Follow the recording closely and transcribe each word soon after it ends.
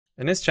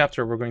In this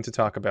chapter, we're going to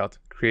talk about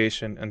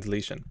creation and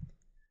deletion.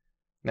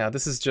 Now,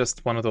 this is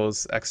just one of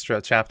those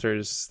extra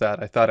chapters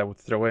that I thought I would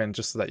throw in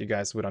just so that you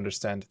guys would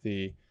understand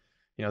the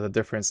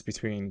difference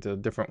between the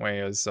different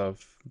ways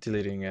of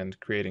deleting and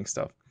creating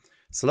stuff.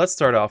 So let's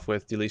start off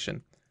with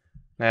deletion.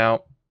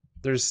 Now,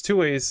 there's two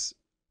ways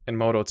in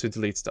Modo to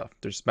delete stuff.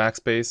 There's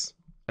backspace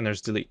and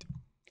there's delete.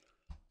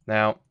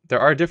 Now, there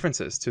are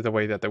differences to the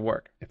way that they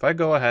work. If I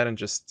go ahead and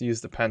just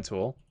use the pen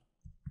tool,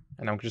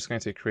 and I'm just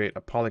going to create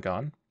a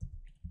polygon,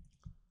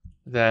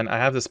 then I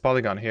have this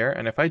polygon here,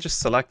 and if I just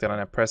select it and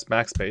I press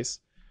backspace,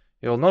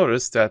 you'll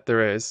notice that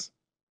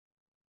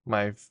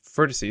my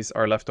vertices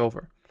are left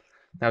over.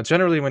 Now,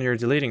 generally when you're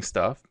deleting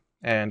stuff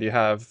and you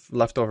have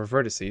leftover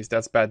vertices,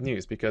 that's bad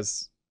news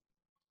because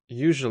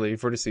usually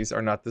vertices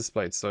are not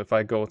displayed. So if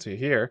I go to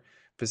here,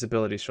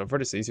 visibility show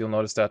vertices, you'll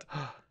notice that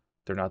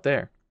they're not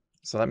there.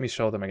 So let me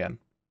show them again.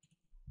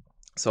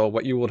 So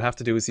what you would have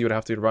to do is you would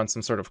have to run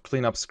some sort of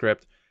cleanup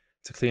script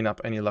to clean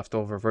up any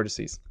leftover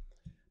vertices.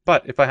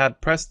 But if I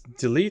had pressed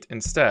delete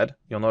instead,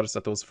 you'll notice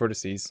that those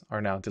vertices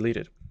are now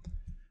deleted.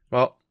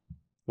 Well,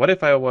 what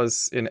if I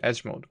was in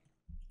edge mode?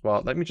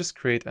 Well, let me just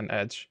create an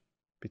edge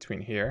between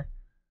here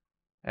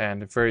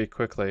and very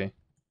quickly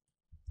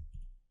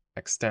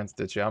extend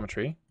the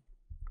geometry.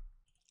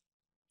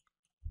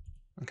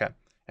 Okay,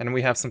 and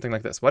we have something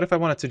like this. What if I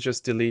wanted to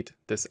just delete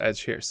this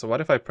edge here? So what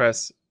if I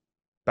press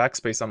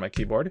backspace on my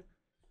keyboard?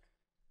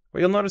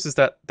 What you'll notice is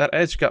that that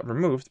edge got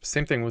removed.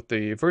 Same thing with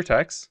the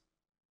vertex.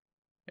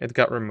 It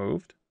got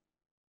removed,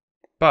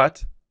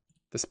 but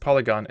this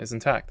polygon is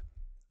intact.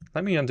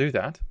 Let me undo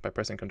that by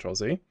pressing Ctrl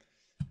Z,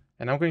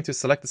 and I'm going to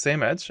select the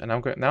same edge, and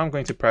now I'm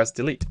going to press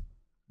delete.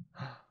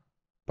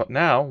 But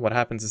now what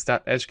happens is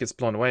that edge gets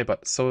blown away,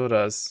 but so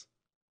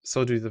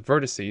do the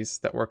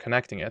vertices that were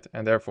connecting it,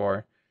 and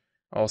therefore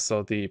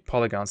also the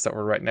polygons that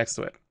were right next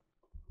to it.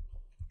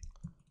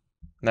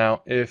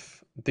 Now,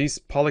 if these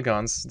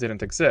polygons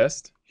didn't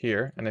exist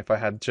here, and if I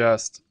had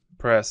just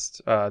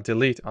pressed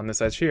delete on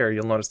this edge here,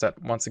 you'll notice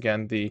that once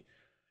again the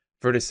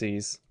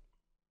vertices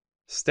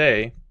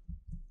stay,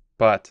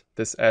 but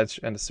this edge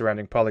and the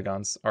surrounding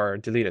polygons are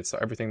deleted. So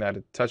everything that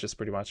it touches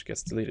pretty much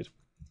gets deleted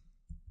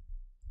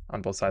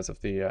on both sides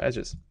of the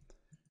edges.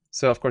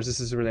 So of course this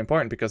is really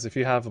important because if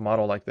you have a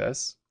model like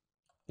this,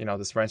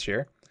 this wrench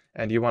here,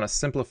 and you want to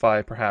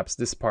simplify perhaps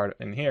this part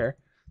in here,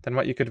 then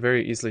what you could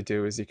very easily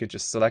do is you could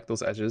just select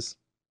those edges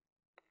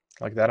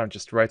like that. I'm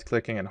just right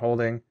clicking and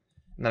holding.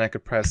 And then I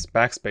could press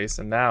backspace,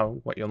 and now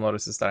what you'll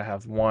notice is that I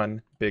have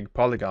one big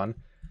polygon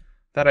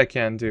that I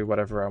can do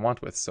whatever I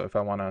want with. So if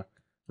I want to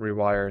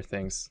rewire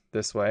things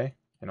this way,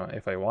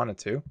 if I wanted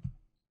to,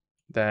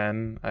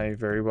 then I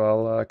very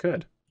well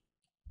could.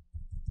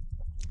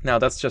 Now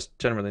that's just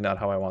generally not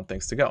how I want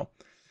things to go.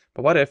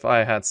 But what if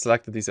I had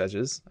selected these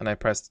edges and I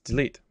pressed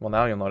delete? Well,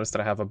 now you'll notice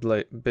that I have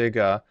a big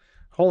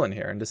hole in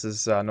here, and this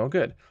is no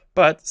good.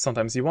 But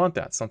sometimes you want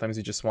that. Sometimes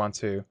you just want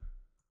to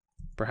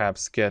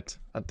perhaps get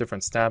a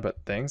different stab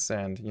at things,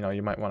 and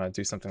you might want to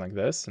do something like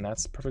this, and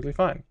that's perfectly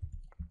fine.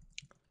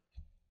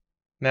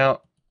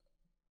 Now,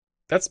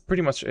 that's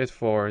pretty much it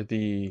for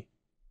the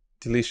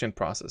deletion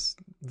process.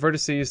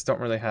 Vertices don't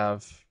really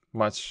have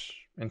much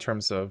in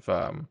terms of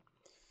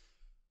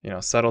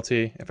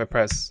subtlety. If I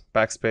press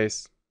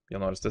backspace,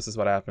 you'll notice this is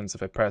what happens.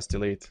 If I press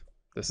delete,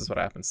 this is what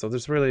happens. So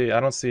I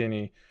don't see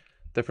any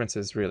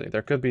differences really.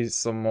 There could be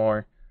some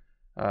more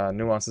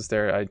nuances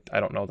there. I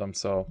don't know them.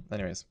 So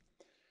anyways.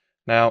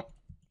 Now,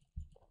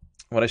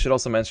 what I should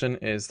also mention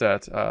is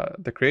that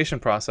the creation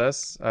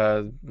process,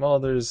 well,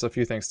 there's a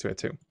few things to it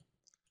too.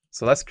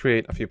 So let's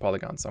create a few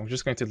polygons. I'm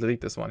just going to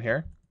delete this one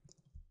here.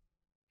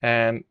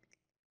 And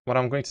what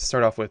I'm going to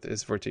start off with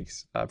is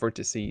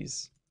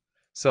vertices.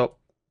 So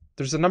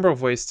there's a number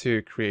of ways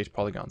to create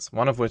polygons,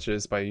 one of which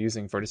is by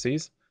using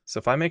vertices. So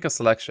if I make a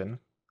selection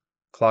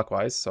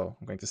clockwise, so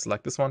I'm going to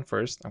select this one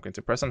first, I'm going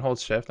to press and hold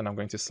shift, and I'm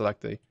going to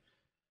select the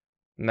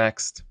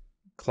next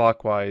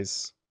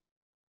clockwise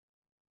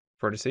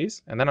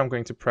vertices, and then I'm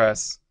going to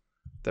press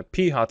the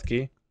P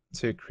hotkey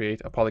to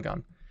create a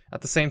polygon. At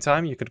the same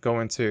time, you could go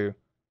into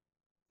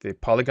the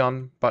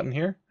polygon button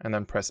here and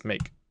then press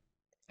make,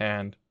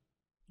 and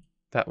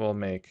that will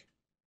make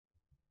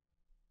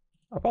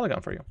a polygon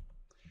for you.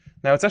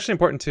 Now, it's actually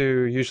important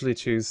to usually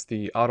choose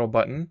the auto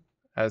button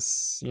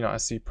as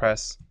you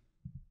press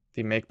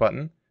the make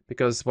button,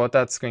 because what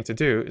that's going to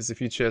do is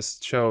if you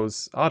just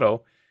chose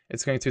auto,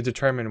 it's going to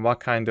determine what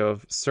kind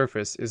of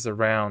surface is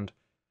around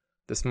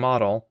this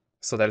model,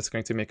 so that it's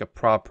going to make a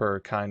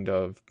proper kind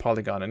of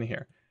polygon in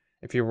here.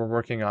 If you were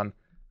working on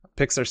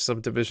pixel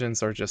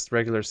subdivisions or just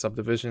regular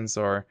subdivisions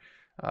or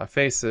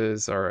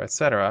faces or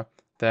etc.,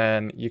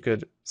 then you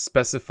could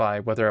specify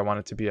whether I want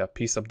it to be a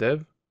p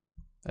subdiv,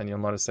 and you'll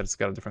notice that it's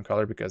got a different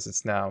color because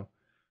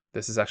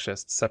this is actually a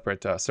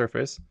separate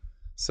surface.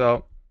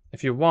 So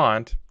if you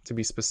want to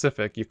be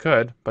specific, you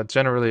could, but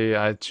generally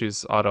I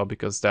choose auto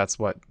because that's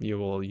what you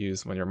will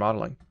use when you're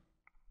modeling.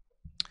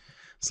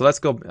 So let's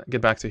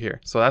get back to here.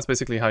 So that's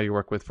basically how you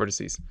work with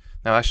vertices.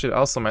 Now I should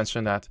also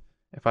mention that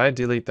if I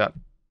delete that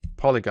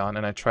polygon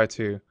and I try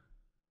to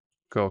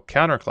go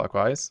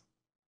counterclockwise,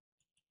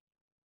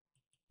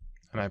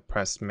 and I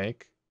press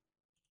make.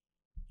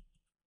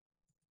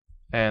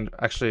 And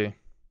actually,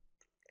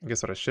 I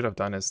guess what I should have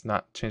done is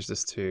not change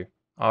this to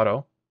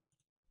auto.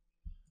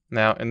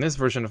 Now, in this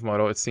version of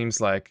Modo, it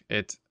seems like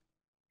it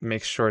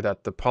makes sure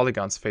that the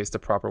polygons face the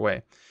proper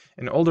way.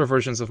 In older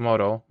versions of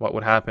Modo, what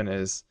would happen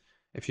is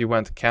if you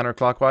went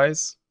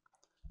counterclockwise,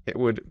 it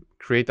would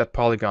create that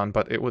polygon,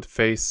 but it would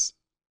face,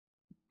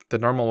 the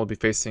normal would be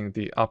facing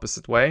the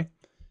opposite way.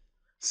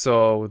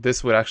 So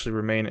this would actually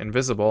remain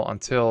invisible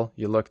until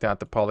you looked at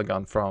the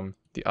polygon from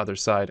the other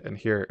side, and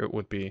here it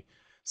would be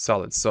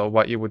solid. So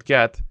what you would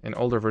get in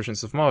older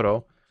versions of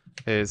Modo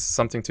is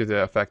something to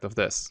the effect of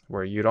this,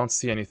 where you don't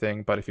see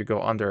anything, but if you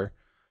go under,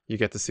 you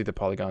get to see the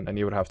polygon, and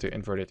you would have to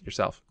invert it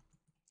yourself.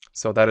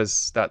 So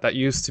that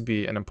used to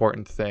be an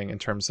important thing in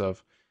terms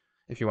of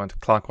if you went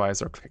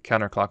clockwise or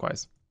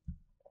counterclockwise.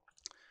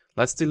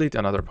 Let's delete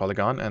another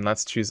polygon and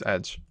let's choose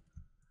edge.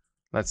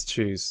 Let's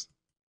choose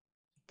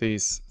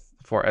these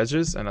 4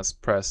 edges and let's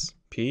press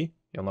P.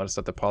 You'll notice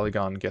that the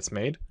polygon gets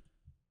made.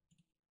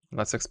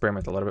 Let's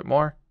experiment a little bit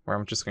more, where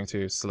I'm just going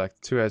to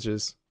select 2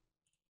 edges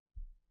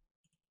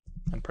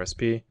and press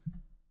P.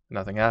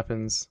 Nothing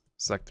happens.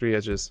 Select 3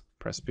 edges,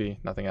 press P,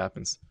 nothing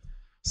happens.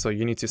 So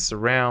you need to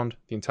surround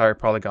the entire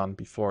polygon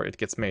before it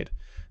gets made.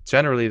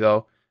 Generally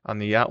though, on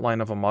the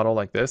outline of a model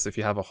like this, if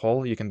you have a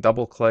hole, you can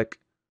double click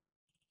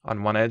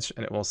on one edge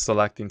and it will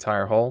select the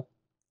entire hole.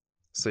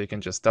 So you can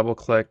just double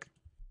click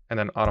and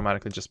then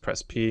automatically just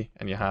press P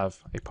and you have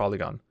a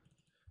polygon.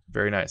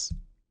 Very nice.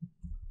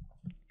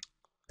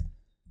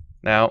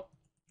 Now,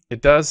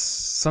 it does,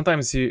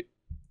 sometimes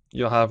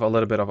you'll have a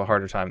little bit of a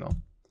harder time though.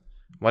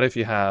 What if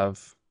you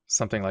have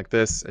something like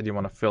this and you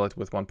want to fill it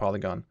with one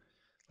polygon?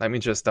 Let me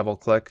just double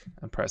click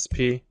and press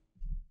P.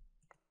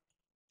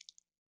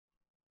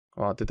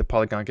 Well, did the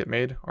polygon get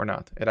made or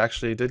not? It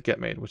actually did get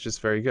made, which is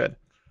very good.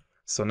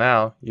 So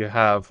now you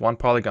have one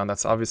polygon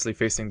that's obviously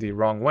facing the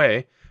wrong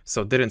way,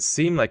 so it didn't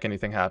seem like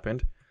anything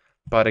happened.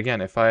 But again,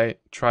 if I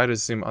try to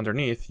zoom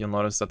underneath, you'll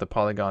notice that the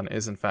polygon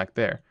is in fact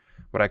there.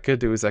 What I could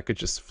do is I could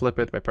just flip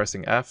it by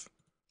pressing F,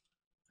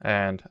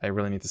 and I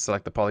really need to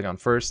select the polygon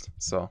first,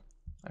 so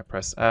I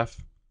press F,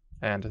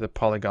 and the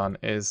polygon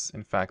is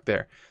in fact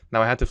there.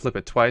 Now I had to flip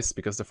it twice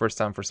because the first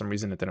time for some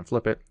reason it didn't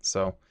flip it,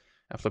 so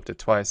I flipped it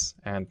twice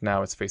and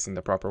now it's facing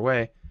the proper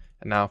way.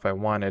 And now if I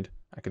wanted,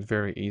 I could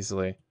very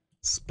easily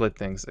split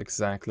things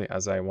exactly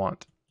as I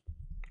want.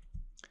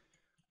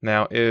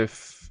 Now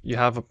if you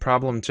have a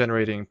problem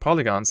generating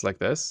polygons like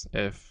this,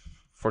 if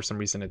for some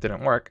reason it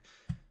didn't work,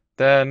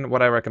 then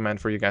what I recommend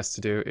for you guys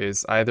to do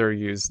is either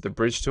use the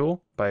bridge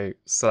tool by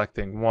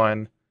selecting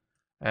one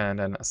and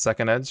then a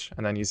second edge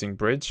and then using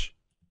bridge.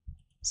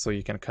 So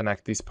you can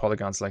connect these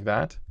polygons like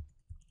that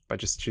by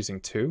just choosing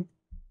 2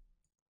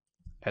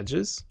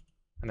 edges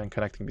and then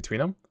connecting between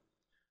them.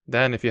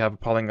 Then if you have a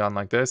polygon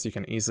like this, you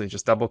can easily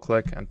just double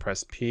click and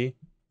press P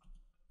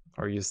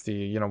or use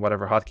the,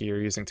 whatever hotkey you're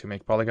using to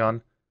make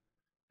polygon.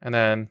 And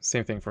then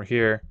same thing for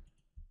here.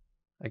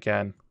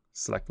 Again,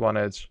 select one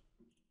edge,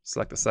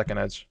 select the second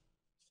edge,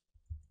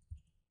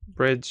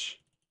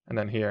 bridge, and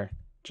then here,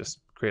 just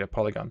create a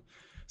polygon.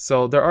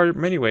 So there are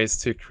many ways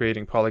to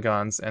creating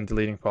polygons and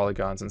deleting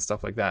polygons and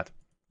stuff like that.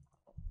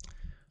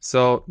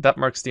 So that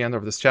marks the end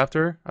of this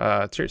chapter.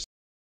 Cheers.